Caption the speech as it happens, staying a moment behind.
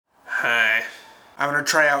Hi. I'm going to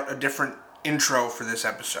try out a different intro for this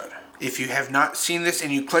episode. If you have not seen this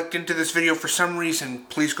and you clicked into this video for some reason,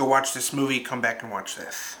 please go watch this movie, come back and watch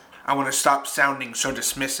this. I want to stop sounding so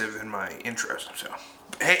dismissive in my intros, so.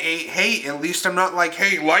 Hey, at least I'm not like,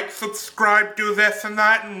 hey, like, subscribe, do this and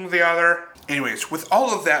that and the other. Anyways, with all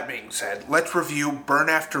of that being said, let's review Burn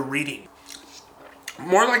After Reading.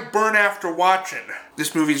 More like Burn After Watching.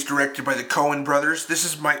 This movie is directed by the Coen brothers. This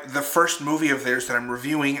is the first movie of theirs that I'm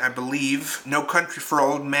reviewing, I believe. No Country for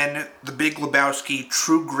Old Men, The Big Lebowski,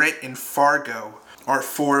 True Grit, and Fargo are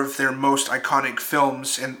four of their most iconic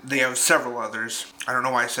films, and they have several others. I don't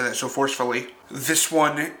know why I said that so forcefully. This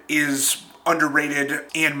one is underrated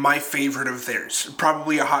and my favorite of theirs.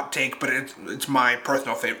 Probably a hot take, but it's my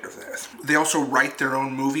personal favorite of theirs. They also write their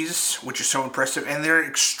own movies, which is so impressive, and they're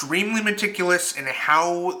extremely meticulous in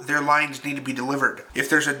how their lines need to be delivered. If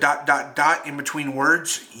there's a ... in between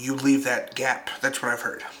words, you leave that gap. That's what I've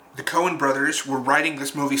heard. The Coen brothers were writing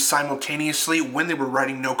this movie simultaneously when they were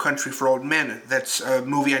writing No Country for Old Men. That's a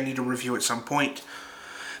movie I need to review at some point.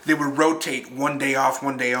 They would rotate one day off,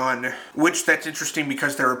 one day on, which that's interesting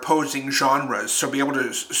because they're opposing genres. So be able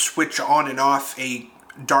to switch on and off a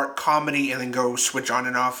dark comedy and then go switch on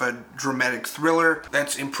and off a dramatic thriller.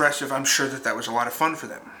 That's impressive. I'm sure that was a lot of fun for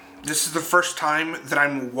them. This is the first time that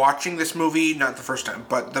I'm watching this movie. Not the first time,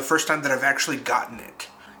 but the first time that I've actually gotten it.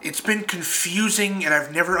 It's been confusing and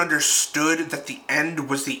I've never understood that the end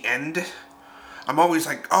was the end. I'm always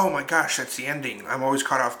like, oh my gosh, that's the ending. I'm always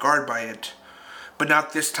caught off guard by it. But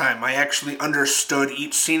not this time. I actually understood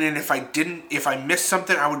each scene, and if I missed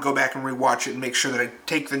something, I would go back and rewatch it and make sure that I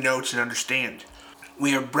take the notes and understand.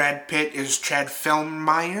 We have Brad Pitt as Chad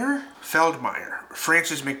Feldmeyer,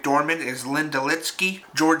 Frances McDormand as Linda Litsky,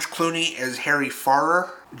 George Clooney as Harry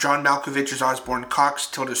Farrer, John Malkovich as Osborne Cox,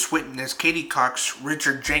 Tilda Swinton as Katie Cox,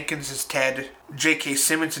 Richard Jenkins as Ted, J.K.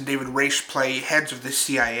 Simmons and David Raish play heads of the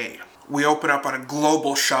CIA. We open up on a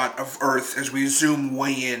global shot of Earth as we zoom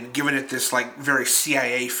way in, giving it this very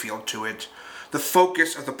CIA feel to it. The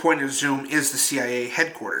focus of the point of zoom is the CIA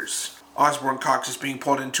headquarters. Osborne Cox is being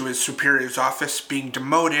pulled into his superior's office, being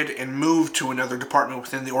demoted and moved to another department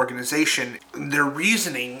within the organization. Their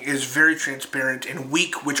reasoning is very transparent and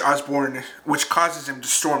weak, which causes him to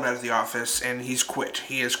storm out of the office, and he's quit.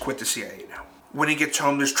 He has quit the CIA now. When he gets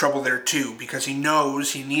home, there's trouble there too, because he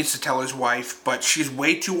knows he needs to tell his wife, but she's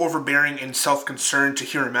way too overbearing and self-concerned to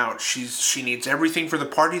hear him out. She needs everything for the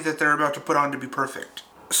party that they're about to put on to be perfect.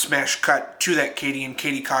 Smash cut to that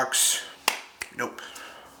Katie Cox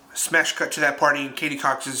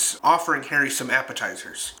is offering Harry some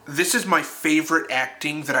appetizers. This is my favorite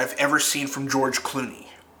acting that I've ever seen from George Clooney.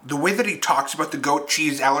 The way that he talks about the goat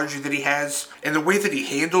cheese allergy that he has, and the way that he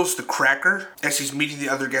handles the cracker as he's meeting the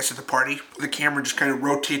other guests at the party, the camera just kind of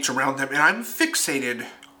rotates around them, and I'm fixated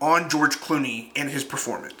on George Clooney and his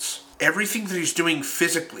performance. Everything that he's doing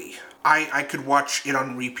physically, I could watch it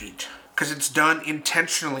on repeat, because it's done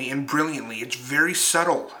intentionally and brilliantly. It's very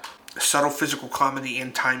subtle physical comedy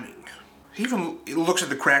and timing. He even looks at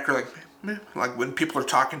the cracker like, meh. Like when people are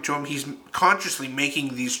talking to him, he's consciously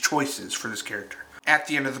making these choices for this character. At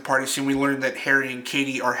the end of the party scene, we learn that Harry and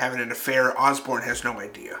Katie are having an affair. Osborne has no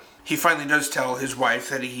idea. He finally does tell his wife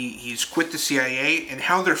that he's quit the CIA, and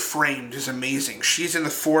how they're framed is amazing. She's in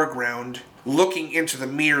the foreground, looking into the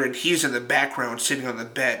mirror, and he's in the background, sitting on the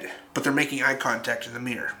bed. But they're making eye contact in the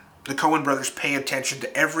mirror. The Coen brothers pay attention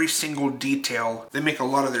to every single detail. They make a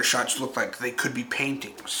lot of their shots look like they could be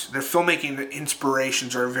paintings. Their filmmaking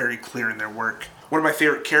inspirations are very clear in their work. One of my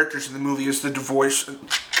favorite characters in the movie is the divorce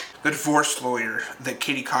lawyer that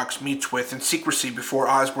Katie Cox meets with in secrecy before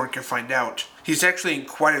Osborne can find out. He's actually in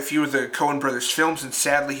quite a few of the Coen brothers films, and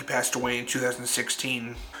sadly he passed away in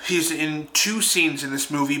 2016. He's in 2 scenes in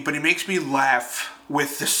this movie, but he makes me laugh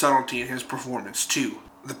with the subtlety in his performance too.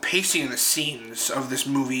 The pacing and the scenes of this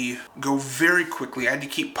movie go very quickly. I had to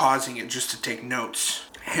keep pausing it just to take notes.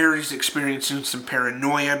 Harry's experiencing some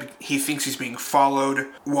paranoia. He thinks he's being followed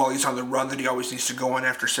while he's on the run that he always needs to go on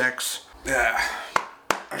after sex.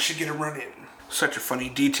 I should get a run in. Such a funny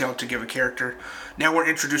detail to give a character. Now we're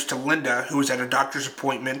introduced to Linda, who is at a doctor's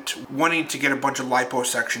appointment, wanting to get a bunch of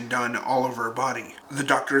liposuction done all over her body. The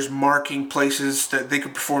doctor is marking places that they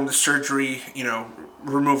could perform the surgery,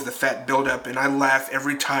 remove the fat buildup, and I laugh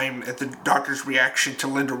every time at the doctor's reaction to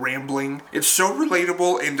Linda rambling. It's so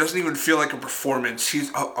relatable and doesn't even feel like a performance. He's,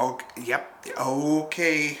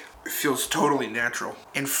 okay. It feels totally natural.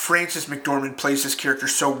 And Frances McDormand plays this character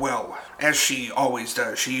so well, as she always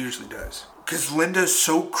does. She usually does. Because Linda's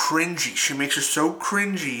so cringy. She makes her so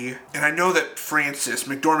cringy. And I know that Frances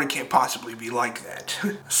McDormand can't possibly be like that.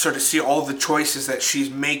 So to see all the choices that she's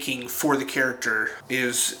making for the character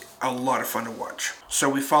is a lot of fun to watch. So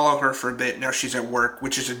we follow her for a bit. Now she's at work,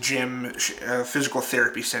 which is a gym, a physical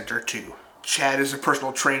therapy center too. Chad is a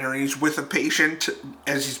personal trainer, and he's with a patient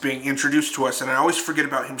as he's being introduced to us, and I always forget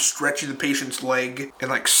about him stretching the patient's leg and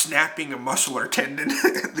like snapping a muscle or tendon.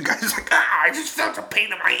 The guy's like, I just felt a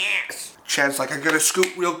pain in my ass. Chad's like, I gotta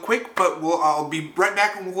scoot real quick, but I'll be right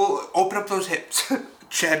back and we'll open up those hips.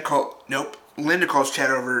 Linda calls Chad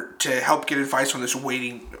over to help get advice on this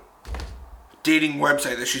dating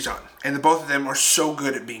website that she's on, and the both of them are so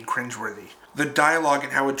good at being cringeworthy. The dialogue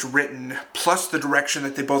and how it's written, plus the direction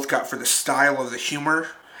that they both got for the style of the humor,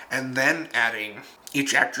 and then adding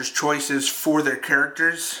each actor's choices for their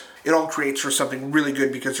characters, it all creates for something really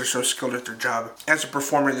good because they're so skilled at their job. As a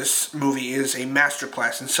performer, this movie is a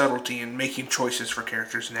masterclass in subtlety and making choices for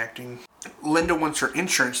characters and acting. Linda wants her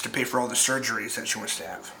insurance to pay for all the surgeries that she wants to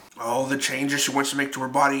have. All the changes she wants to make to her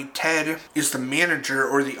body. Ted is the manager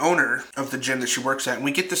or the owner of the gym that she works at, and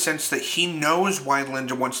we get the sense that he knows why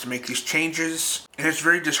Linda wants to make these changes, and it's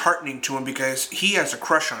very disheartening to him because he has a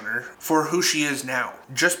crush on her for who she is now.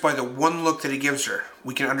 Just by the one look that he gives her,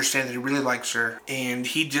 we can understand that he really likes her, and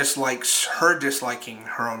he dislikes her disliking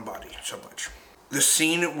her own body so much. The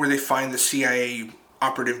scene where they find the CIA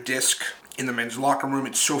operative disc in the men's locker room,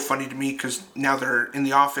 it's so funny to me because now they're in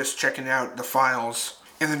the office checking out the files,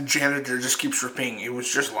 and the janitor just keeps repeating, it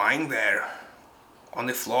was just lying there on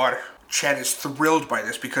the floor. Chad is thrilled by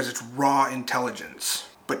this because it's raw intelligence.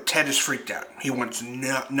 But Ted is freaked out. He wants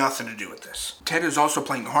nothing to do with this. Ted is also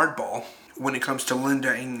playing hardball when it comes to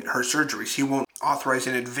Linda and her surgeries. He won't authorize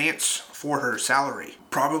in advance for her salary,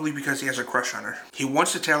 probably because he has a crush on her. He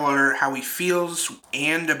wants to tell her how he feels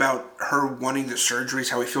and about her wanting the surgeries,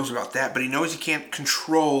 how he feels about that, but he knows he can't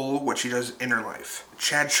control what she does in her life.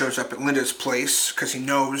 Chad shows up at Linda's place because he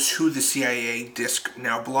knows who the CIA disc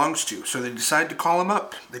now belongs to, so they decide to call him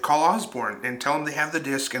up. They call Osborne and tell him they have the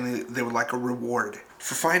disc and they would like a reward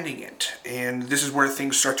for finding it, and this is where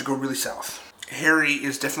things start to go really south. Harry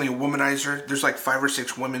is definitely a womanizer. There's like 5 or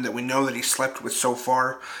 6 women that we know that he slept with so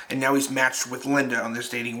far, and now he's matched with Linda on this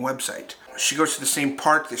dating website. She goes to the same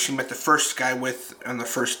park that she met the first guy with on the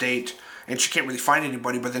first date, and she can't really find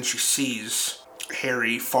anybody, but then she sees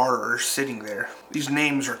Harry Farrer sitting there. These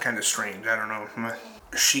names are kind of strange, I don't know.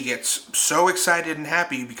 She gets so excited and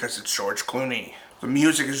happy because it's George Clooney. The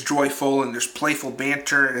music is joyful and there's playful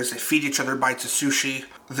banter as they feed each other bites of sushi.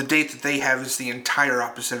 The date that they have is the entire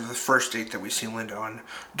opposite of the first date that we see Linda on.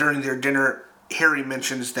 During their dinner, Harry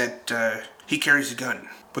mentions that he carries a gun,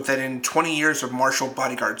 but that in 20 years of martial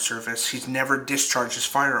bodyguard service, he's never discharged his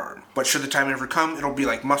firearm. But should the time ever come, it'll be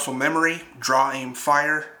like muscle memory, draw, aim,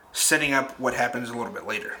 fire, setting up what happens a little bit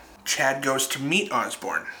later. Chad goes to meet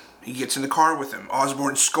Osborne. He gets in the car with him.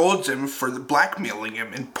 Osborne scolds him for blackmailing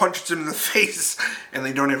him and punches him in the face, and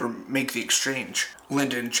they don't ever make the exchange.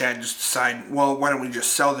 Linda and Chad just decide, well, why don't we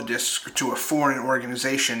just sell the disc to a foreign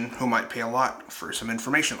organization who might pay a lot for some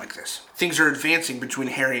information like this. Things are advancing between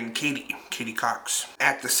Harry and Katie Cox,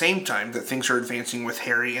 at the same time that things are advancing with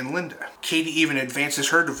Harry and Linda. Katie even advances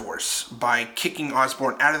her divorce. By kicking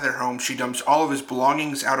Osborne out of their home, she dumps all of his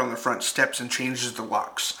belongings out on the front steps and changes the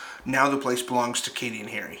locks. Now the place belongs to Katie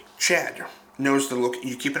and Harry. Chad knows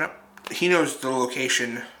you keeping up? He knows the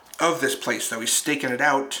location of this place, though. He's staking it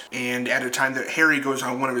out, and at a time that Harry goes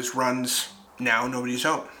on one of his runs, now nobody's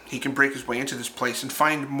home. He can break his way into this place and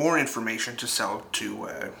find more information to sell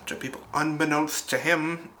to people. Unbeknownst to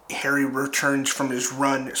him, Harry returns from his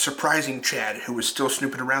run, surprising Chad, who was still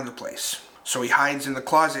snooping around the place. So he hides in the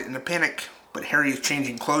closet in a panic, but Harry is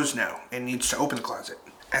changing clothes now and needs to open the closet.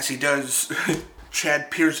 As he does,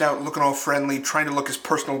 Chad peers out looking all friendly, trying to look as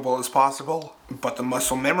personable as possible. But the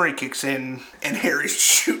muscle memory kicks in, and Harry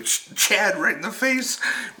shoots Chad right in the face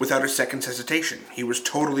without a second's hesitation. He was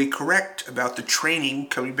totally correct about the training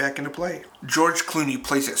coming back into play. George Clooney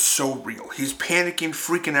plays it so real. He's panicking,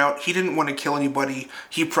 freaking out. He didn't want to kill anybody.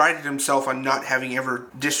 He prided himself on not having ever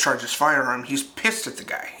discharged his firearm. He's pissed at the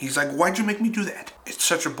guy. He's like, why'd you make me do that? It's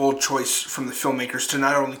such a bold choice from the filmmakers to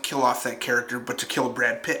not only kill off that character, but to kill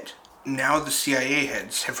Brad Pitt. Now the CIA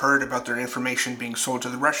heads have heard about their information being sold to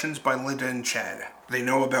the Russians by Linda and Chad. They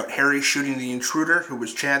know about Harry shooting the intruder, who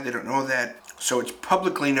was Chad. They don't know that. So it's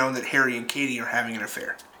publicly known that Harry and Katie are having an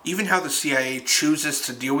affair. Even how the CIA chooses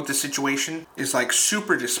to deal with the situation is like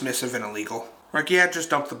super dismissive and illegal. Like, yeah, just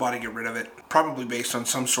dump the body, get rid of it. Probably based on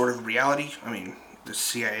some sort of reality. I mean, the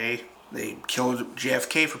CIA, they killed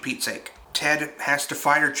JFK for Pete's sake. Ted has to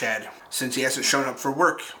fire Chad since he hasn't shown up for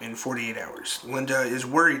work in 48 hours. Linda is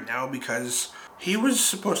worried now because he was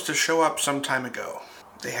supposed to show up some time ago.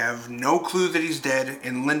 They have no clue that he's dead,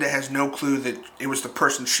 and Linda has no clue that it was the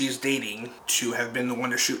person she's dating to have been the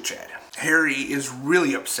one to shoot Chad. Harry is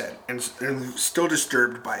really upset and still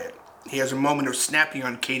disturbed by it. He has a moment of snapping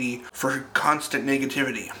on Katie for her constant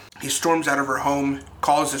negativity. He storms out of her home,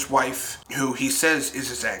 calls his wife, who he says is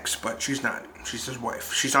his ex, but she's not. She's his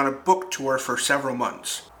wife. She's on a book tour for several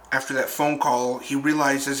months. After that phone call, he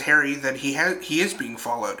realizes, Harry, that he is being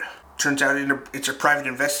followed. Turns out it's a private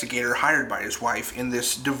investigator hired by his wife in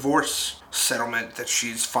this divorce settlement that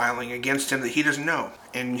she's filing against him that he doesn't know.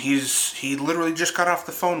 And he literally just got off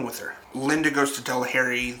the phone with her. Linda goes to tell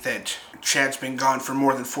Harry that Chad's been gone for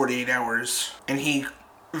more than 48 hours, and he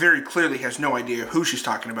very clearly has no idea who she's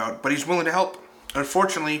talking about, but he's willing to help.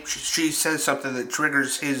 Unfortunately, she says something that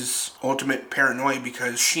triggers his ultimate paranoia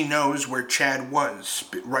because she knows where Chad was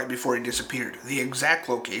right before he disappeared. The exact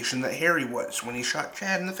location that Harry was when he shot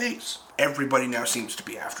Chad in the face. Everybody now seems to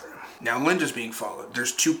be after him. Now Linda's being followed.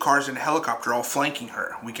 There's 2 cars and a helicopter all flanking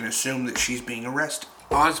her. We can assume that she's being arrested.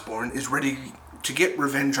 Osborn is ready to get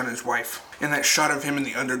revenge on his wife. And that shot of him in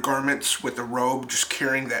the undergarments with the robe just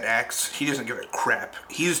carrying that axe, he doesn't give a crap.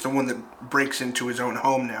 He's the one that breaks into his own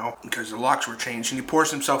home now because the locks were changed, and he pours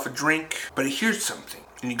himself a drink, but he hears something.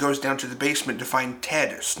 And he goes down to the basement to find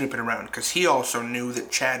Ted snooping around because he also knew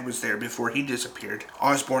that Chad was there before he disappeared.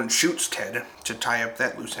 Osborn shoots Ted to tie up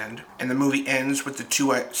that loose end. And the movie ends with the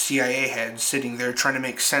 2 CIA heads sitting there trying to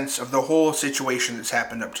make sense of the whole situation that's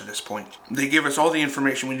happened up to this point. They give us all the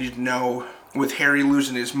information we need to know. With Harry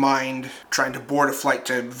losing his mind, trying to board a flight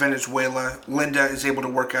to Venezuela, Linda is able to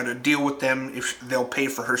work out a deal with them if they'll pay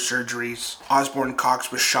for her surgeries. Osborn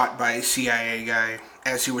Cox was shot by a CIA guy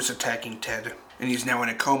as he was attacking Ted, and he's now in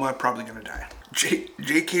a coma, probably gonna die.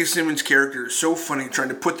 J.K. Simmons' character is so funny trying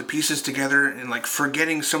to put the pieces together and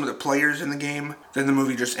forgetting some of the players in the game. Then the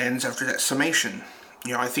movie just ends after that summation.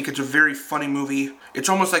 I think it's a very funny movie. It's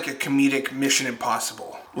almost like a comedic Mission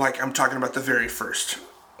Impossible. Like I'm talking about the very first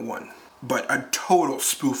one. But a total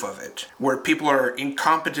spoof of it, where people are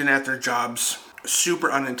incompetent at their jobs,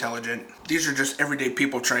 super unintelligent. These are just everyday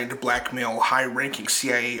people trying to blackmail high-ranking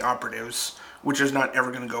CIA operatives, which is not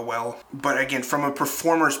ever going to go well. But again, from a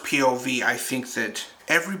performer's POV, I think that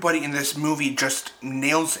everybody in this movie just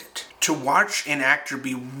nails it. To watch an actor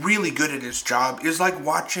be really good at his job is like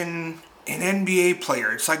watching an NBA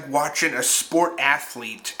player. It's like watching a sport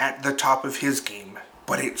athlete at the top of his game.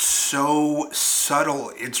 But it's so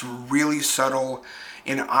subtle. It's really subtle.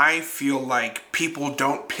 And I feel like people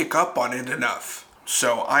don't pick up on it enough.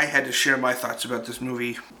 So I had to share my thoughts about this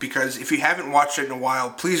movie. Because if you haven't watched it in a while,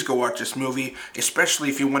 please go watch this movie. Especially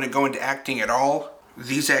if you want to go into acting at all.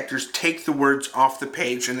 These actors take the words off the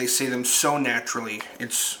page and they say them so naturally.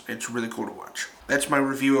 It's really cool to watch. That's my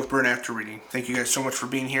review of Burn After Reading. Thank you guys so much for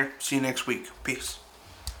being here. See you next week. Peace.